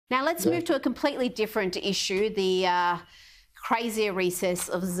Now let's move to a completely different issue, the crazier recesses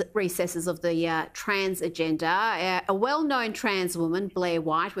of the trans agenda. A well-known trans woman, Blair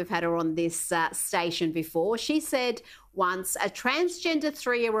White, we've had her on this station before, she said once, a transgender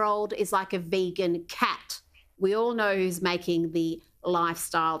 3-year-old is like a vegan cat. We all know who's making the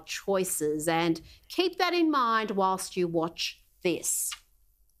lifestyle choices, and keep that in mind whilst you watch this.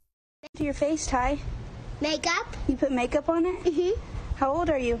 To your face, Ty. Makeup. You put makeup on it? Mm-hmm. How old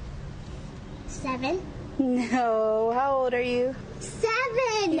are you? 7. No, how old are you?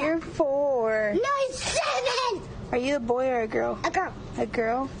 7. You're 4. No, it's 7. Are you a boy or a girl? A girl. A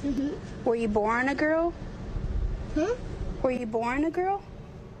girl? Mm-hmm. Were you born a girl? Hmm? Were you born a girl?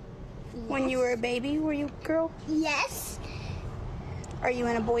 Yes. When you were a baby, were you a girl? Yes. Are you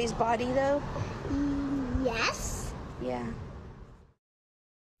in a boy's body, though? Yes. Yeah.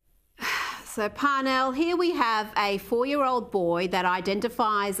 So, Parnell, here we have a 4-year-old boy that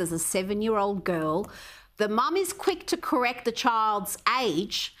identifies as a 7-year-old girl. The mum is quick to correct the child's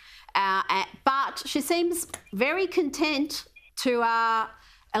age, but she seems very content to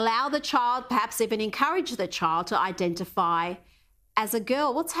allow the child, perhaps even encourage the child to identify as a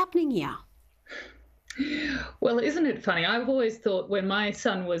girl. What's happening here? Well, isn't it funny? I've always thought when my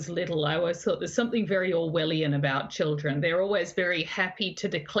son was little, I always thought there's something very Orwellian about children. They're always very happy to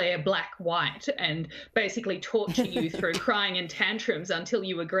declare black, white and basically torture you through crying and tantrums until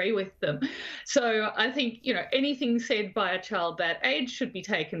you agree with them. So I think, you know, anything said by a child that age should be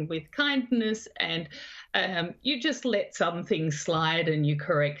taken with kindness, and you just let some things slide and you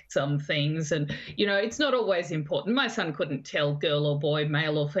correct some things. And, you know, it's not always important. My son couldn't tell girl or boy,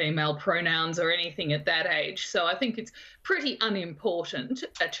 male or female pronouns or anything at that age. So I think it's pretty unimportant,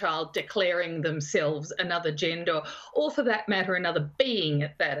 a child declaring themselves another gender, or for that matter, another being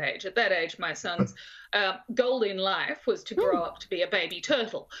at that age. At that age, my son's goal in life was to grow up to be a baby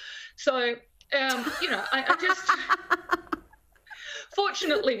turtle. So, you know, I just...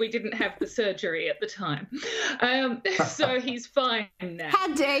 Fortunately, we didn't have the surgery at the time, so he's fine now. How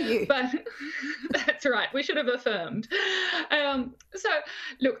dare you? But that's right. We should have affirmed. So,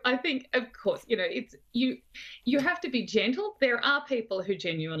 look, I think, of course, you know, it's you have to be gentle. There are people who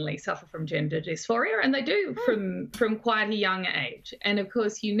genuinely suffer from gender dysphoria, and they do from quite a young age. And of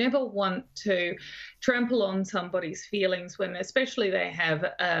course, you never want to trample on somebody's feelings when, especially, they have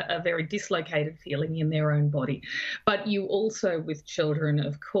a very dislocated feeling in their own body. But you also, with children,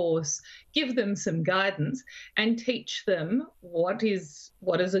 of course, give them some guidance and teach them what is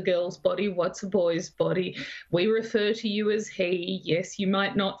a girl's body, what's a boy's body. We refer to you as he. Yes, you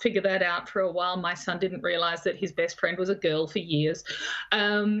might not figure that out for a while. My son didn't realise that his best friend was a girl for years.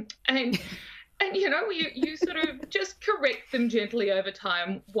 And, you know, you sort of just correct them gently over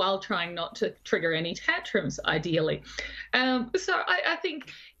time while trying not to trigger any tantrums, ideally. So I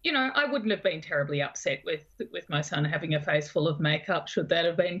think, you know, I wouldn't have been terribly upset with my son having a face full of makeup should that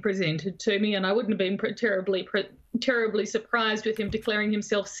have been presented to me, and I wouldn't have been terribly surprised with him declaring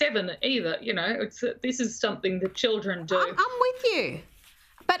himself 7 either. You know, this is something that children do. I'm with you.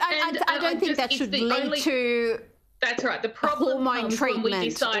 But I don't think that should lead to... That's right. The problem comes when we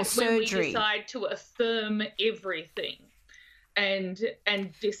decide to affirm everything and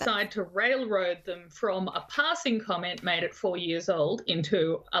decide to railroad them from a passing comment made at 4 years old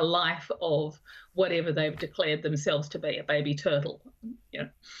into a life of whatever they've declared themselves to be, a baby turtle. You know.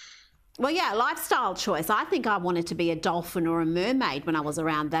 Well, yeah, lifestyle choice. I think I wanted to be a dolphin or a mermaid when I was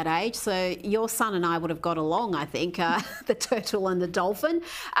around that age. So your son and I would have got along, I think, the turtle and the dolphin.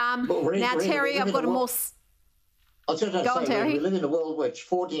 Now, Terry, I've got a more... I was just going to say, we live in a world which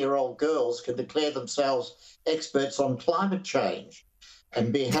 40-year-old girls can declare themselves experts on climate change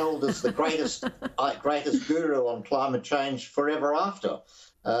and be held as the greatest guru on climate change forever after.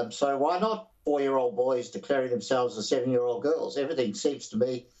 So why not 4-year-old boys declaring themselves as 7-year-old girls? Everything seems to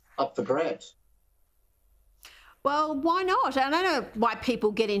be up for grabs. Well, why not? I don't know why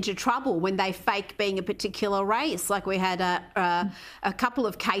people get into trouble when they fake being a particular race. Like we had a couple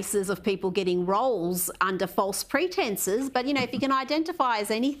of cases of people getting roles under false pretenses. But, you know, if you can identify as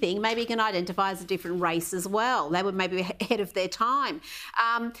anything, maybe you can identify as a different race as well. They were maybe ahead of their time.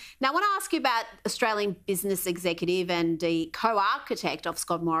 Now, I want to ask you about Australian business executive and the co-architect of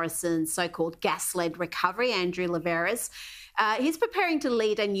Scott Morrison's so-called gas-led recovery, Andrew Liveris. He's preparing to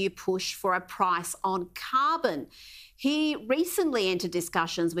lead a new push for a price on carbon. He recently entered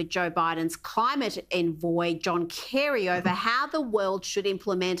discussions with Joe Biden's climate envoy, John Kerry, over how the world should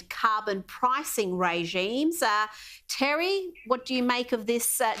implement carbon pricing regimes. Terry, what do you make of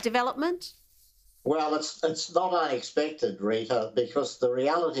this development? Well, it's not unexpected, Rita, because the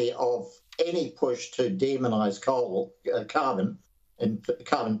reality of any push to demonise carbon and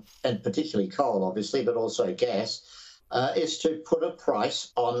carbon, and particularly coal, obviously, but also gas, is to put a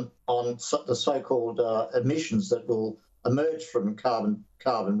price on the so-called emissions that will emerge from carbon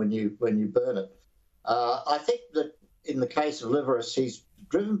when you burn it. I think that in the case of Liveris, he's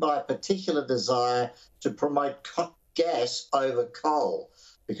driven by a particular desire to promote gas over coal,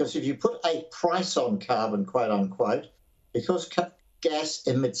 because if you put a price on carbon, quote unquote, because gas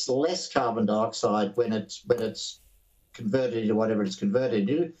emits less carbon dioxide when it's converted into whatever it's converted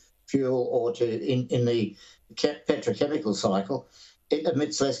into, fuel or in the petrochemical cycle, it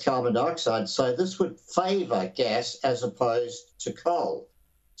emits less carbon dioxide. So this would favour gas as opposed to coal.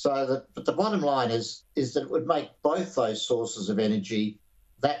 But the bottom line is that it would make both those sources of energy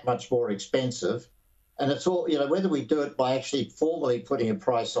that much more expensive. And it's all, whether we do it by actually formally putting a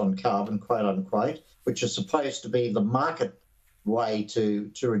price on carbon, quote unquote, which is supposed to be the market way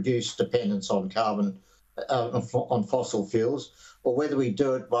to reduce dependence on carbon, on fossil fuels, or whether we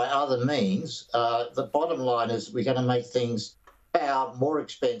do it by other means, the bottom line is we're going to make things more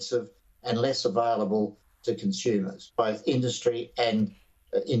expensive and less available to consumers, both industry and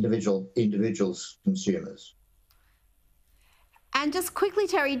individuals consumers. And just quickly,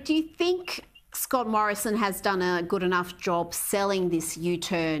 Terry, do you think Scott Morrison has done a good enough job selling this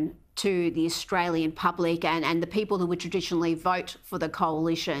U-turn to the Australian public and the people who would traditionally vote for the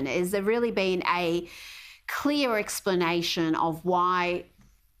coalition? Has there really been a clear explanation of why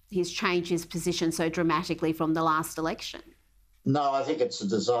he's changed his position so dramatically from the last election? No, I think it's a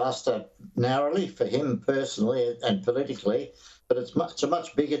disaster narrowly for him personally and politically, but it's a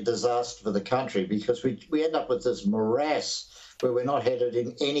much bigger disaster for the country, because we end up with this morass where we're not headed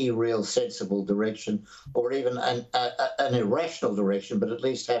in any real sensible direction, or even an irrational direction, but at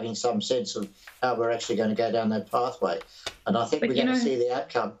least having some sense of how we're actually going to go down that pathway. And I think we're going to see the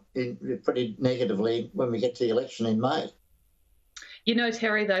outcome pretty negatively when we get to the election in May.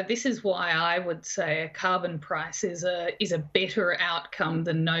 Terry, though, this is why I would say a carbon price is a better outcome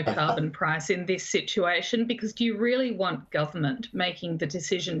than no carbon price in this situation, because do you really want government making the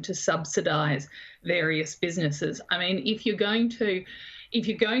decision to subsidise various businesses? I mean, if you're going to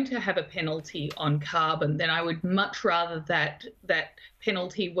have a penalty on carbon, then I would much rather that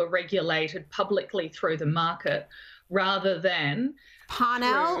penalty were regulated publicly through the market rather than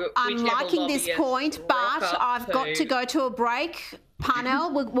Parnell, I'm liking this point, but I've got to go to a break.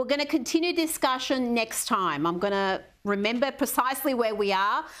 Parnell, we're going to continue discussion next time. I'm going to remember precisely where we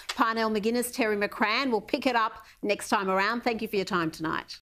are. Parnell McGuinness, Terry McCrann. We'll pick it up next time around. Thank you for your time tonight.